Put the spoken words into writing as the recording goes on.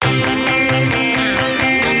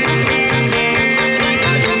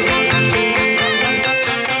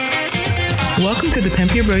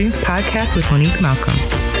Pimp Your Brilliance podcast with Monique Malcolm,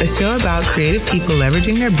 a show about creative people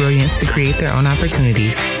leveraging their brilliance to create their own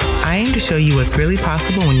opportunities. I aim to show you what's really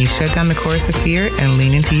possible when you shut down the chorus of fear and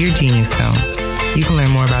lean into your genius zone. You can learn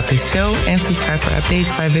more about this show and subscribe for updates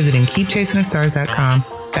by visiting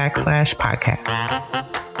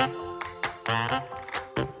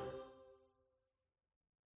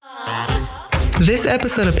keepchasingthestars.com/podcast. This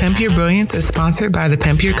episode of Pimp Your Brilliance is sponsored by the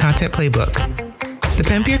Pimp Your Content Playbook. The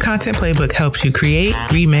Pimp Your Content Playbook helps you create,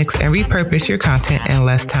 remix, and repurpose your content in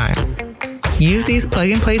less time. Use these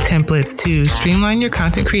plug-and-play templates to streamline your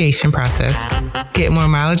content creation process, get more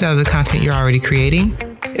mileage out of the content you're already creating,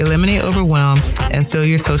 eliminate overwhelm, and fill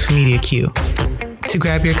your social media queue. To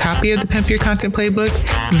grab your copy of the Pimp Your Content Playbook,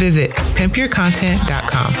 visit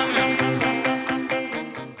pimpyourcontent.com.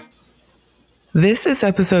 This is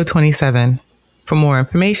episode 27. For more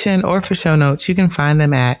information or for show notes, you can find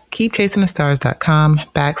them at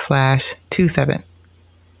keepchasingthestars.com/27.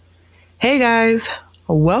 Hey guys,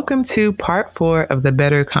 welcome to part 4 of the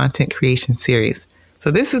Better Content Creation series.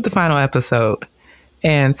 So this is the final episode.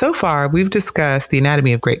 And so far, we've discussed the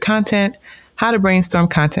anatomy of great content, how to brainstorm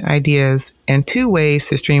content ideas, and 2 ways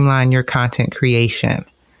to streamline your content creation.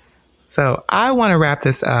 So I want to wrap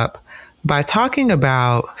this up by talking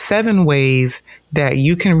about 7 ways that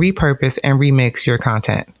you can repurpose and remix your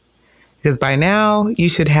content. Because by now you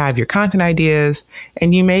should have your content ideas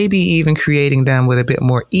and you may be even creating them with a bit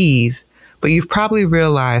more ease, but you've probably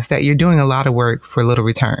realized that you're doing a lot of work for little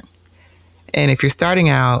return. And if you're starting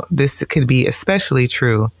out, this could be especially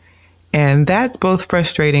true. And that's both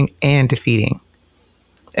frustrating and defeating.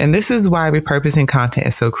 And this is why repurposing content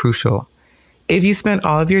is so crucial. If you spend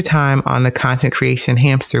all of your time on the content creation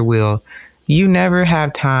hamster wheel, you never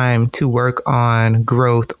have time to work on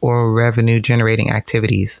growth or revenue generating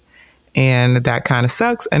activities. And that kind of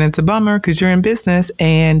sucks. And it's a bummer because you're in business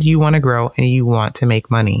and you want to grow and you want to make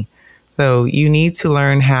money. So you need to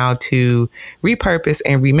learn how to repurpose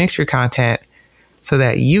and remix your content so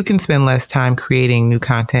that you can spend less time creating new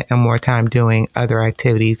content and more time doing other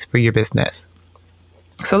activities for your business.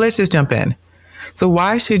 So let's just jump in. So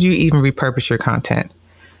why should you even repurpose your content?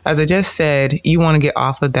 As I just said, you want to get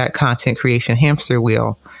off of that content creation hamster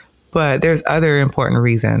wheel, but there's other important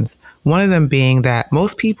reasons. One of them being that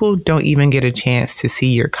most people don't even get a chance to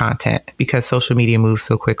see your content because social media moves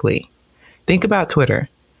so quickly. Think about Twitter.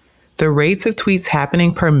 The rates of tweets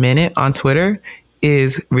happening per minute on Twitter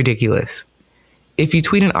is ridiculous. If you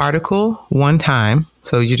tweet an article one time,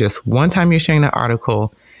 so one time you're sharing that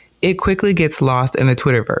article, it quickly gets lost in the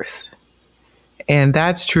Twitterverse. And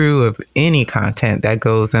that's true of any content that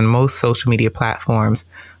goes in most social media platforms.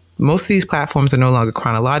 Most of these platforms are no longer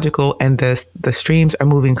chronological, and the streams are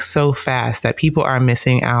moving so fast that people are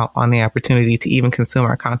missing out on the opportunity to even consume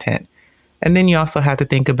our content. And then you also have to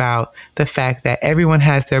think about the fact that everyone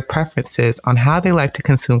has their preferences on how they like to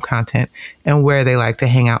consume content and where they like to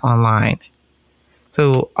hang out online.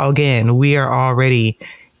 So again, we are already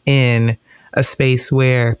in a space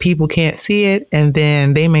where people can't see it, and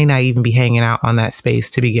then they may not even be hanging out on that space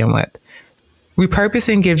to begin with.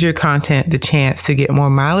 Repurposing gives your content the chance to get more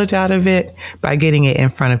mileage out of it by getting it in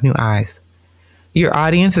front of new eyes. Your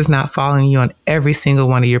audience is not following you on every single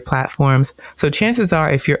one of your platforms, so chances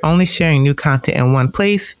are if you're only sharing new content in one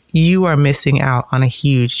place, you are missing out on a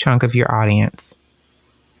huge chunk of your audience.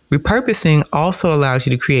 Repurposing also allows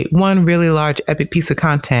you to create one really large epic piece of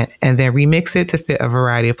content and then remix it to fit a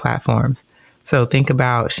variety of platforms. So think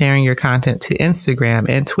about sharing your content to Instagram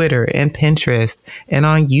and Twitter and Pinterest and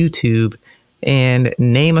on YouTube, and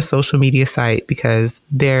name a social media site because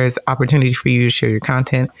there's opportunity for you to share your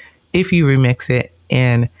content if you remix it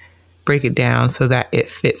and break it down so that it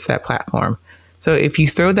fits that platform. So if you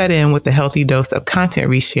throw that in with a healthy dose of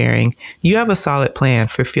content resharing, you have a solid plan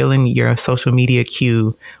for filling your social media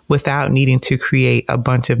queue without needing to create a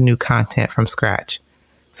bunch of new content from scratch.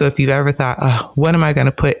 So if you've ever thought, what am I going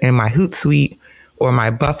to put in my Hootsuite or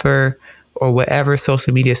my Buffer or whatever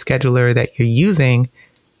social media scheduler that you're using,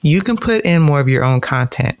 you can put in more of your own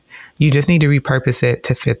content. You just need to repurpose it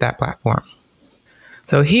to fit that platform.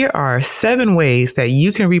 So here are 7 ways that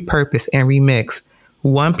you can repurpose and remix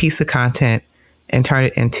one piece of content and turn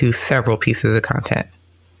it into several pieces of content.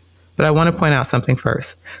 But I want to point out something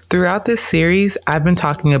first. Throughout this series, I've been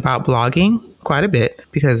talking about blogging quite a bit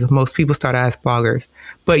because most people start out as bloggers,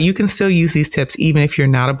 but you can still use these tips even if you're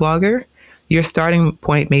not a blogger. Your starting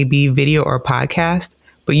point may be video or podcast,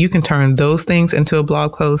 but you can turn those things into a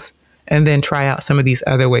blog post and then try out some of these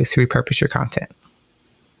other ways to repurpose your content.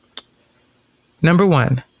 Number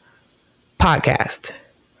 1, podcast.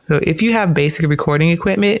 So if you have basic recording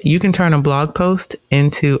equipment, you can turn a blog post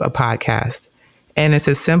into a podcast. And it's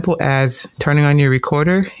as simple as turning on your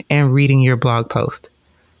recorder and reading your blog post.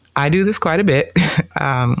 I do this quite a bit.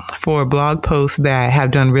 For blog posts that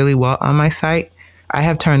have done really well on my site, I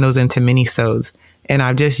have turned those into mini-sodes, and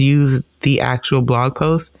I've just used the actual blog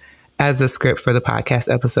post as the script for the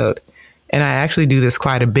podcast episode. And I actually do this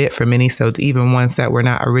quite a bit for mini-sodes, even ones that were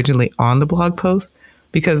not originally on the blog post,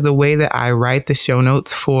 because the way that I write the show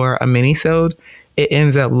notes for a mini-sode, it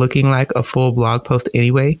ends up looking like a full blog post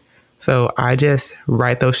anyway. So I just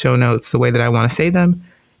write those show notes the way that I want to say them,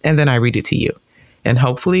 and then I read it to you. And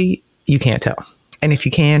hopefully you can't tell. And if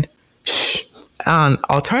you can, shh.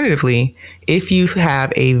 Alternatively, if you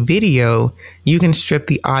have a video, you can strip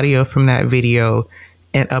the audio from that video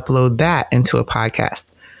and upload that into a podcast.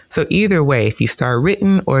 So either way, if you start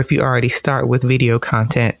written or if you already start with video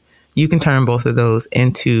content, you can turn both of those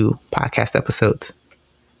into podcast episodes.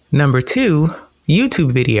 Number 2,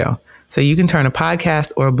 YouTube video. So you can turn a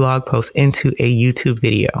podcast or a blog post into a YouTube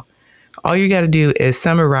video. All you got to do is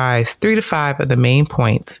summarize 3 to 5 of the main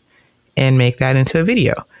points and make that into a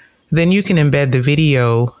video. Then you can embed the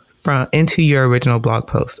video into your original blog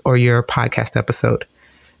post or your podcast episode.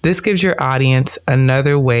 This gives your audience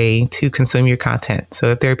another way to consume your content. So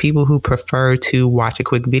if there are people who prefer to watch a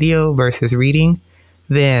quick video versus reading,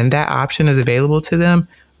 then that option is available to them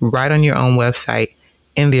right on your own website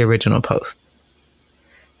in the original post.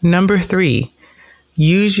 Number 3,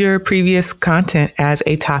 use your previous content as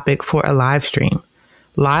a topic for a live stream.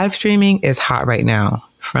 Live streaming is hot right now.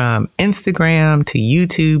 From Instagram to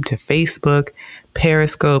YouTube to Facebook,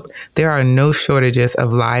 Periscope, there are no shortages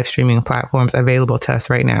of live streaming platforms available to us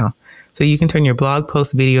right now. So you can turn your blog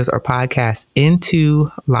posts, videos, or podcasts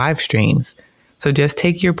into live streams. So just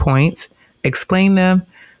take your points, explain them,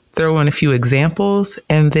 throw in a few examples,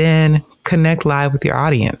 and then connect live with your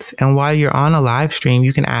audience. And while you're on a live stream,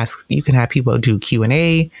 you can have people do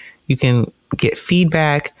Q&A, you can get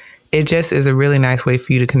feedback. It just is a really nice way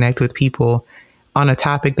for you to connect with people on a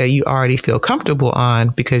topic that you already feel comfortable on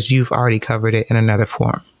because you've already covered it in another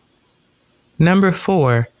form. Number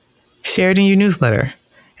 4, share it in your newsletter.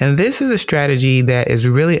 And this is a strategy that is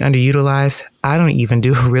really underutilized. I don't even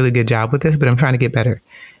do a really good job with this, but I'm trying to get better.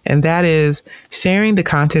 And that is sharing the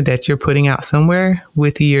content that you're putting out somewhere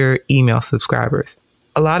with your email subscribers.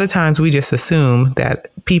 A lot of times we just assume that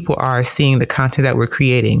people are seeing the content that we're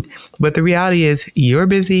creating, but the reality is you're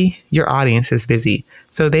busy, your audience is busy.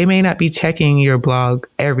 So they may not be checking your blog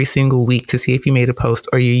every single week to see if you made a post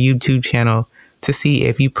or your YouTube channel to see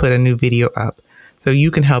if you put a new video up. So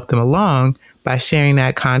you can help them along by sharing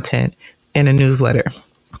that content in a newsletter.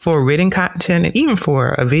 For written content and even for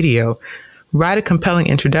a video, write a compelling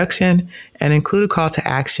introduction and include a call to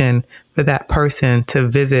action for that person to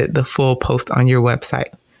visit the full post on your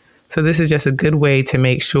website. So this is just a good way to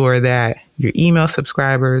make sure that your email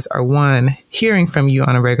subscribers are, 1, hearing from you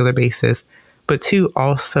on a regular basis, but 2,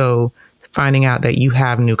 also finding out that you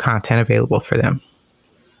have new content available for them.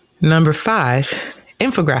 Number 5,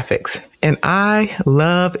 infographics. And I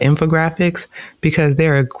love infographics because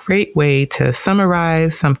they're a great way to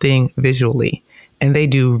summarize something visually. And they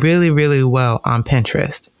do really, really well on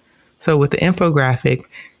Pinterest. So with the infographic,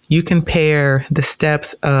 you can pair the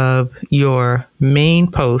steps of your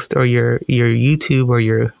main post or your YouTube or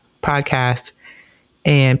your podcast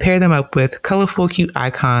and pair them up with colorful, cute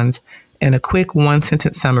icons and a quick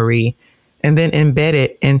 1-sentence summary, and then embed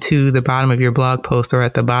it into the bottom of your blog post or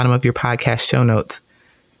at the bottom of your podcast show notes.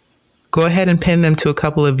 Go ahead and pin them to a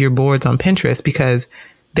couple of your boards on Pinterest because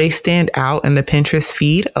they stand out in the Pinterest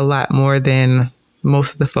feed a lot more than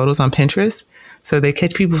most of the photos on Pinterest. So they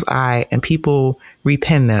catch people's eye and people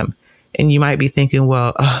repin them. And you might be thinking,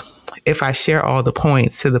 well, if I share all the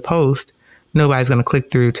points to the post, nobody's going to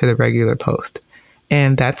click through to the regular post.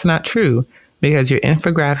 And that's not true because your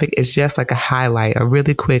infographic is just like a highlight, a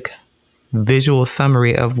really quick visual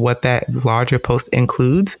summary of what that larger post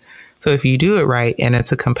includes. So if you do it right and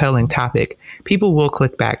it's a compelling topic, people will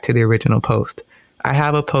click back to the original post. I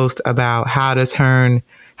have a post about how to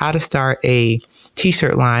start a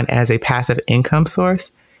t-shirt line as a passive income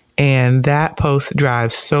source. And that post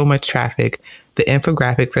drives so much traffic. The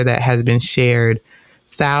infographic for that has been shared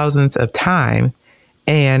thousands of times.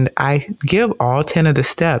 And I give all 10 of the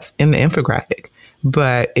steps in the infographic.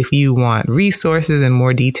 But if you want resources and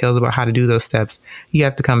more details about how to do those steps, you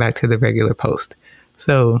have to come back to the regular post.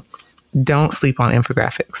 So don't sleep on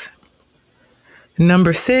infographics.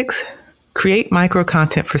 Number 6, create micro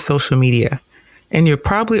content for social media. And you're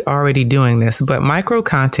probably already doing this, but micro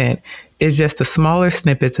content is just the smaller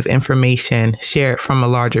snippets of information shared from a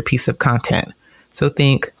larger piece of content. So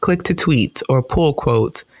think click to tweets or pull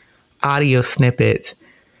quotes, audio snippets,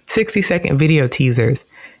 60-second video teasers.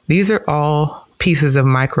 These are all pieces of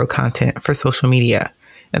micro content for social media.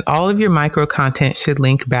 And all of your micro content should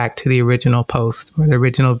link back to the original post or the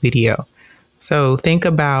original video. So think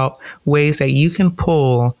about ways that you can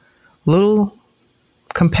pull little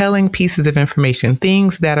compelling pieces of information,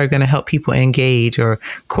 things that are going to help people engage, or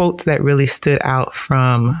quotes that really stood out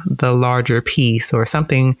from the larger piece, or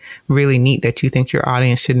something really neat that you think your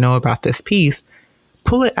audience should know about this piece.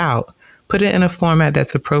 Pull it out, put it in a format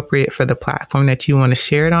that's appropriate for the platform that you want to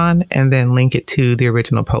share it on, and then link it to the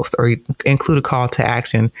original post, or include a call to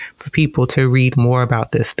action for people to read more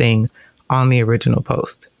about this thing on the original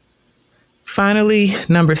post. Finally,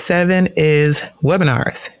 number 7 is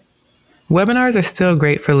webinars. Webinars are still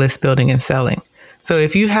great for list building and selling. So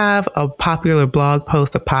if you have a popular blog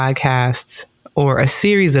post, a podcast, or a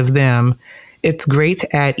series of them, it's great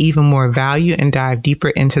to add even more value and dive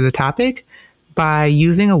deeper into the topic by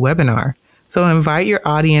using a webinar. So invite your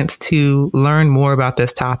audience to learn more about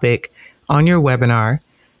this topic on your webinar,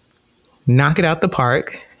 knock it out the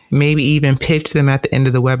park, maybe even pitch them at the end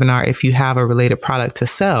of the webinar if you have a related product to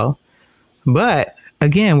sell. But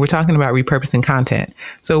again, we're talking about repurposing content.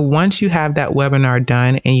 So once you have that webinar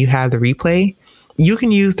done and you have the replay, you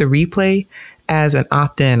can use the replay as an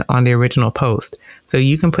opt-in on the original post. So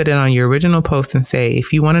you can put it on your original post and say,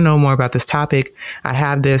 if you want to know more about this topic, I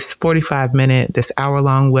have this 45-minute, this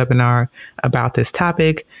hour-long webinar about this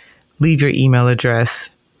topic. Leave your email address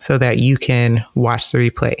so that you can watch the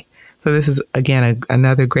replay. So this is, again,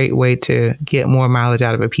 another great way to get more mileage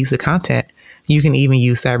out of a piece of content. You can even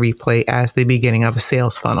use that replay as the beginning of a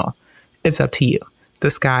sales funnel. It's up to you. The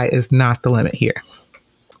sky is not the limit here.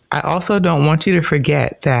 I also don't want you to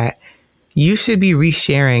forget that you should be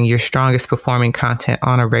resharing your strongest performing content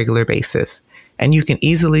on a regular basis. And you can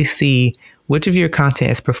easily see which of your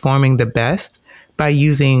content is performing the best by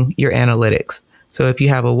using your analytics. So if you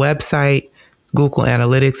have a website, Google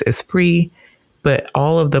Analytics is free, but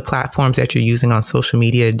all of the platforms that you're using on social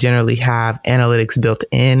media generally have analytics built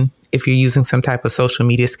in. If you're using some type of social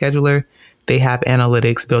media scheduler, they have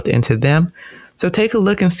analytics built into them. So take a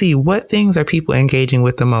look and see what things are people engaging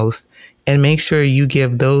with the most, and make sure you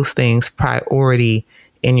give those things priority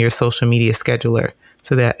in your social media scheduler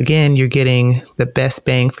so that, again, you're getting the best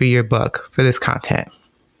bang for your buck for this content.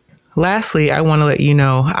 Lastly, I want to let you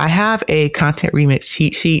know I have a content remix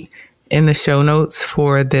cheat sheet in the show notes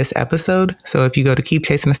for this episode. So if you go to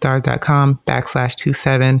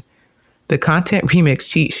keepchasingthestars.com/27, the content remix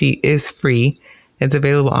cheat sheet is free. It's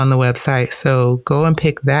available on the website. So go and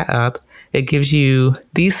pick that up. It gives you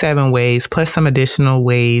these 7 ways plus some additional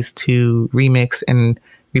ways to remix and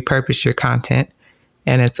repurpose your content.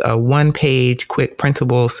 And it's a 1-page quick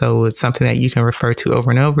printable. So it's something that you can refer to over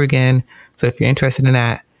and over again. So if you're interested in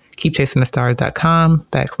that,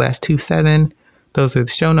 keepchasingthestars.com/27. Those are the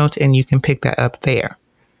show notes, and you can pick that up there.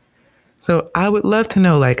 So I would love to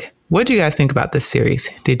know, what do you guys think about this series?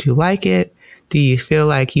 Did you like it? Do you feel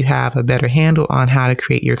like you have a better handle on how to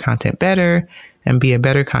create your content better and be a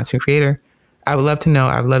better content creator? I would love to know.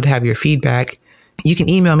 I would love to have your feedback. You can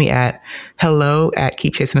email me at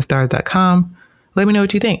hello@keepchasingthestars.com. Let me know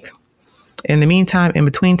what you think. In the meantime, in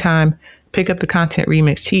between time, pick up the content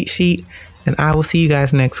remix cheat sheet, and I will see you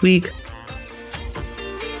guys next week.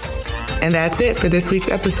 And that's it for this week's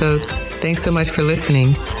episode. Thanks so much for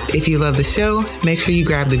listening. If you love the show, make sure you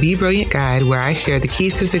grab the Be Brilliant guide where I share the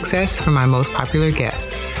keys to success for my most popular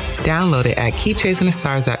guests. Download it at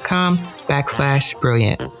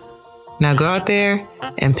keepchasingthestars.com/brilliant. Now go out there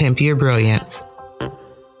and pimp your brilliance.